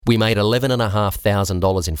We made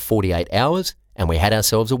 $11,500 in 48 hours, and we had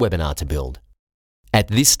ourselves a webinar to build. At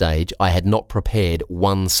this stage, I had not prepared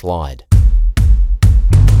one slide.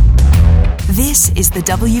 This is the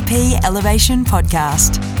WP Elevation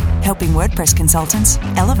Podcast, helping WordPress consultants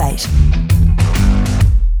elevate.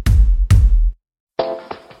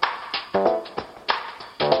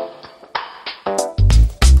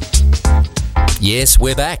 Yes,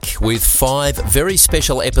 we're back with 5 very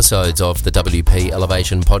special episodes of the WP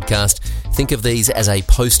Elevation Podcast. Think of these as a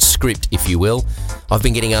postscript, if you will. I've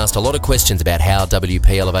been getting asked a lot of questions about how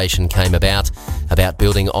WP Elevation came about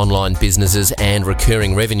building online businesses and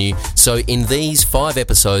recurring revenue. So in these 5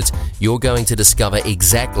 episodes, you're going to discover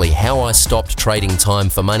exactly how I stopped trading time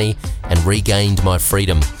for money and regained my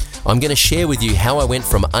freedom. I'm going to share with you how I went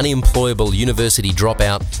from unemployable university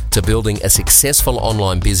dropout to building a successful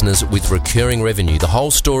online business with recurring revenue. The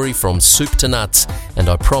whole story from soup to nuts, and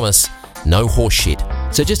I promise, no horse shit.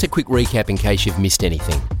 So just a quick recap in case you've missed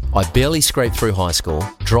anything. I barely scraped through high school,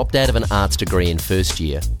 dropped out of an arts degree in first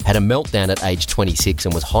year, had a meltdown at age 26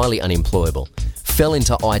 and was highly unemployable, fell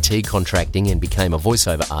into IT contracting and became a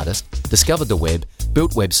voiceover artist, discovered the web,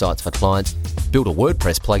 built websites for clients, built a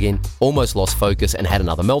WordPress plugin, almost lost focus and had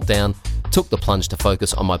another meltdown, took the plunge to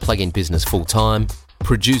focus on my plugin business full time,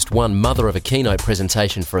 produced one mother of a keynote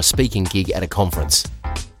presentation for a speaking gig at a conference.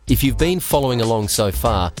 If you've been following along so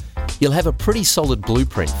far, you'll have a pretty solid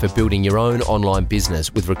blueprint for building your own online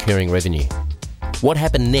business with recurring revenue. What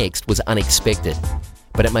happened next was unexpected,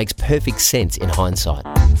 but it makes perfect sense in hindsight.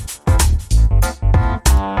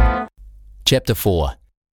 Chapter 4.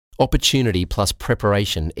 Opportunity plus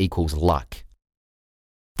preparation equals luck.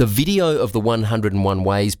 The video of the 101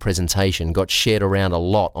 Ways presentation got shared around a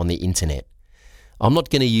lot on the internet. I'm not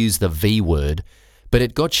going to use the V word, but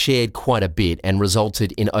it got shared quite a bit and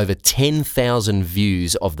resulted in over 10,000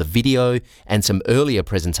 views of the video and some earlier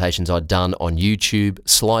presentations I'd done on YouTube,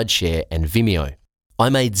 SlideShare and Vimeo. I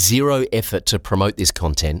made zero effort to promote this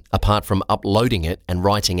content apart from uploading it and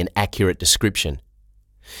writing an accurate description.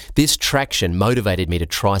 This traction motivated me to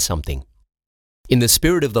try something. In the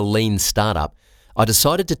spirit of the lean startup, I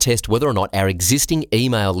decided to test whether or not our existing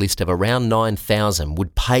email list of around 9,000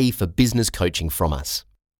 would pay for business coaching from us.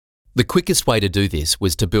 The quickest way to do this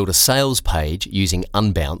was to build a sales page using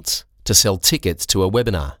Unbounce to sell tickets to a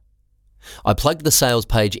webinar. I plugged the sales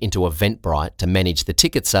page into Eventbrite to manage the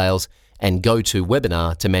ticket sales and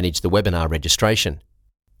GoToWebinar to manage the webinar registration.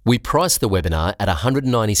 We priced the webinar at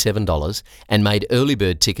 $197 and made early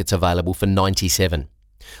bird tickets available for $97.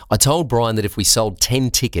 I told Brian that if we sold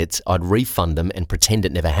 10 tickets, I'd refund them and pretend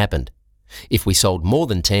it never happened. If we sold more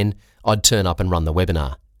than 10, I'd turn up and run the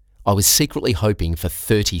webinar. I was secretly hoping for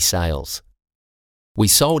 30 sales. We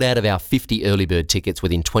sold out of our 50 early bird tickets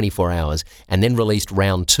within 24 hours and then released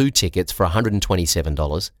round 2 tickets for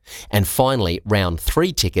 $127 and finally round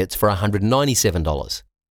 3 tickets for $197.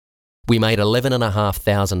 We made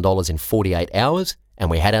 $11,500 in 48 hours and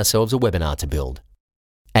we had ourselves a webinar to build.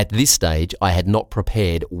 At this stage, I had not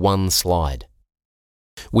prepared one slide.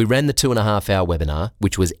 We ran the 2.5-hour webinar,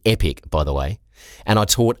 which was epic, by the way, and I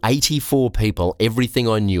taught 84 people everything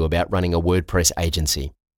I knew about running a WordPress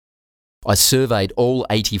agency. I surveyed all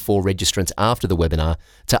 84 registrants after the webinar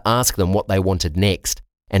to ask them what they wanted next,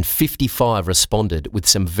 and 55 responded with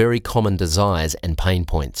some very common desires and pain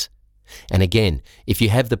points. And again, if you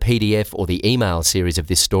have the PDF or the email series of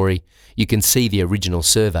this story, you can see the original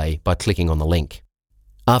survey by clicking on the link.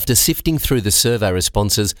 After sifting through the survey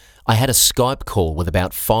responses, I had a Skype call with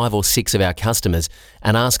about 5 or 6 of our customers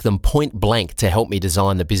and asked them point blank to help me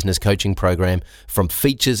design the business coaching program from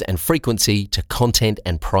features and frequency to content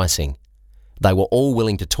and pricing. They were all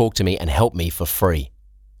willing to talk to me and help me for free.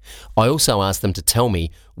 I also asked them to tell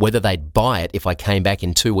me whether they'd buy it if I came back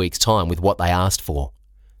in 2 weeks' time with what they asked for.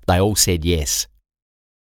 They all said yes.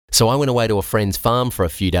 So I went away to a friend's farm for a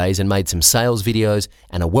few days and made some sales videos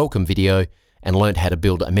and a welcome video and learnt how to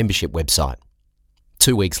build a membership website.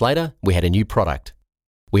 2 weeks later, we had a new product.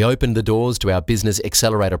 We opened the doors to our Business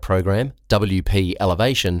Accelerator program, WP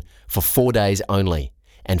Elevation, for 4 days only,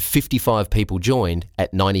 and 55 people joined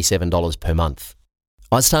at $97 per month.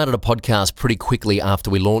 I started a podcast pretty quickly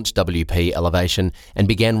after we launched WP Elevation and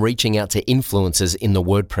began reaching out to influencers in the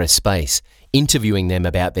WordPress space, interviewing them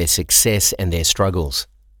about their success and their struggles.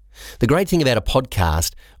 The great thing about a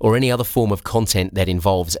podcast or any other form of content that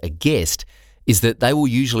involves a guest is that they will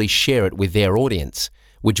usually share it with their audience,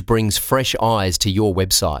 which brings fresh eyes to your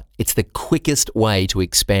website. It's the quickest way to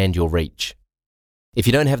expand your reach. If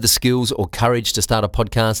you don't have the skills or courage to start a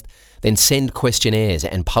podcast, then send questionnaires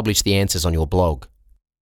and publish the answers on your blog.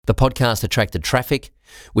 The podcast attracted traffic,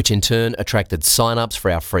 which in turn attracted sign-ups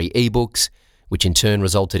for our free ebooks, which in turn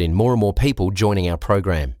resulted in more and more people joining our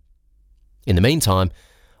program. In the meantime,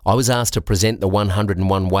 I was asked to present the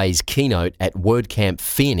 101 Ways keynote at WordCamp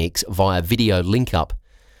Phoenix via video link-up,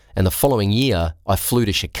 and the following year I flew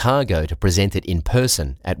to Chicago to present it in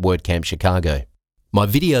person at WordCamp Chicago. My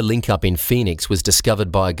video link-up in Phoenix was discovered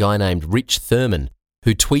by a guy named Rich Thurman,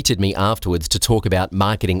 who tweeted me afterwards to talk about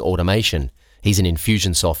marketing automation. He's an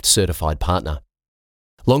Infusionsoft certified partner.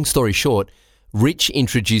 Long story short, Rich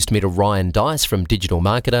introduced me to Ryan Dice from Digital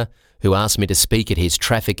Marketer, who asked me to speak at his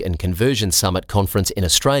Traffic and Conversion Summit conference in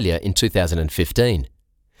Australia in 2015.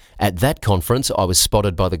 At that conference, I was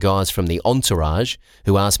spotted by the guys from the Entourage,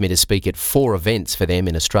 who asked me to speak at 4 events for them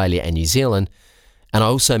in Australia and New Zealand, and I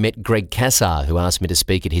also met Greg Cassar, who asked me to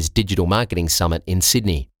speak at his Digital Marketing Summit in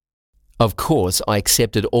Sydney. Of course, I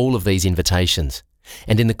accepted all of these invitations,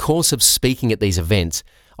 and in the course of speaking at these events,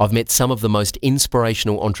 I've met some of the most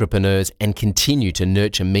inspirational entrepreneurs and continue to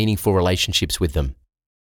nurture meaningful relationships with them.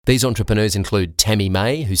 These entrepreneurs include Tammy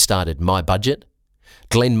May, who started My Budget,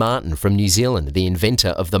 Glenn Martin from New Zealand, the inventor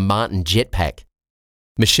of the Martin Jetpack,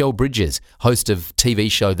 Michelle Bridges, host of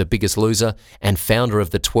TV show The Biggest Loser and founder of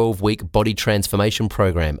the 12-week body transformation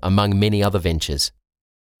program, among many other ventures,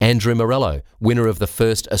 Andrew Morello, winner of the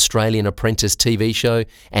first Australian Apprentice TV show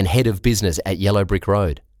and head of business at Yellow Brick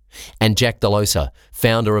Road, and Jack Delosa,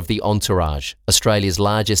 founder of the Entourage, Australia's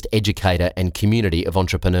largest educator and community of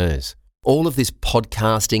entrepreneurs. All of this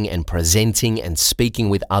podcasting and presenting and speaking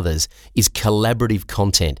with others is collaborative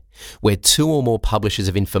content where 2 or more publishers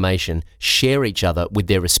of information share each other with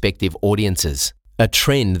their respective audiences, a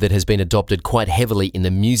trend that has been adopted quite heavily in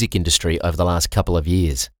the music industry over the last couple of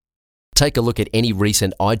years. Take a look at any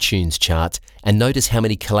recent iTunes charts and notice how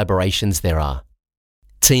many collaborations there are.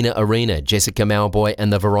 Tina Arena, Jessica Malboy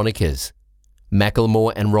and the Veronicas.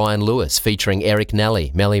 Macklemore and Ryan Lewis featuring Eric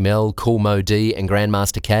Nally, Melly Mel, Cool Mo D and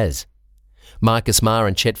Grandmaster Kaz. Marcus Marr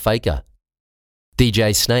and Chet Faker.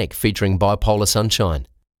 DJ Snake featuring Bipolar Sunshine.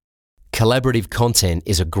 Collaborative content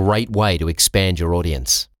is a great way to expand your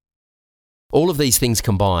audience. All of these things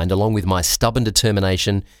combined, along with my stubborn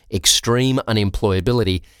determination, extreme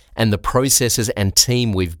unemployability, and the processes and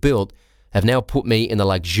team we've built, have now put me in the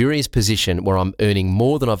luxurious position where I'm earning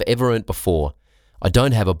more than I've ever earned before. I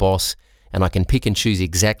don't have a boss, and I can pick and choose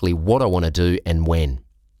exactly what I want to do and when.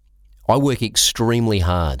 I work extremely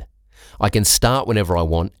hard. I can start whenever I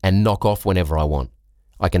want and knock off whenever I want.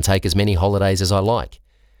 I can take as many holidays as I like.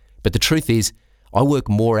 But the truth is, I work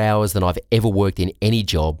more hours than I've ever worked in any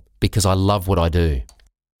job because I love what I do.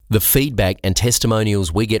 The feedback and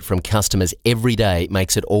testimonials we get from customers every day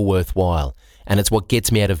makes it all worthwhile, and it's what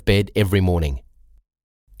gets me out of bed every morning.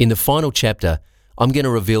 In the final chapter, I'm going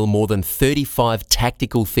to reveal more than 35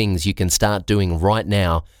 tactical things you can start doing right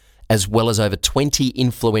now, as well as over 20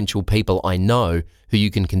 influential people I know who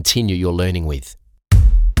you can continue your learning with.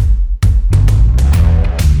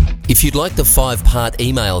 If you'd like the 5-part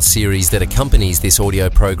email series that accompanies this audio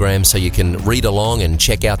program so you can read along and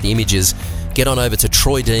check out the images, get on over to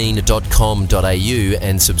troydean.com.au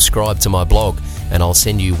and subscribe to my blog, and I'll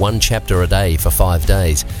send you 1 chapter a day for 5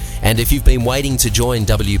 days. And if you've been waiting to join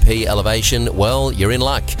WP Elevation, well, you're in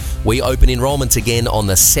luck. We open enrollment again on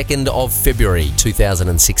the 2nd of February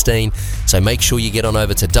 2016, so make sure you get on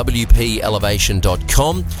over to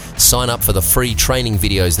WPElevation.com, sign up for the free training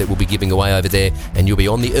videos that we'll be giving away over there, and you'll be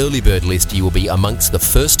on the early bird list. You will be amongst the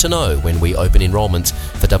first to know when we open enrollment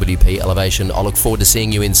for WP Elevation. I look forward to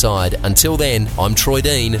seeing you inside. Until then, I'm Troy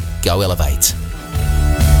Dean. Go Elevate.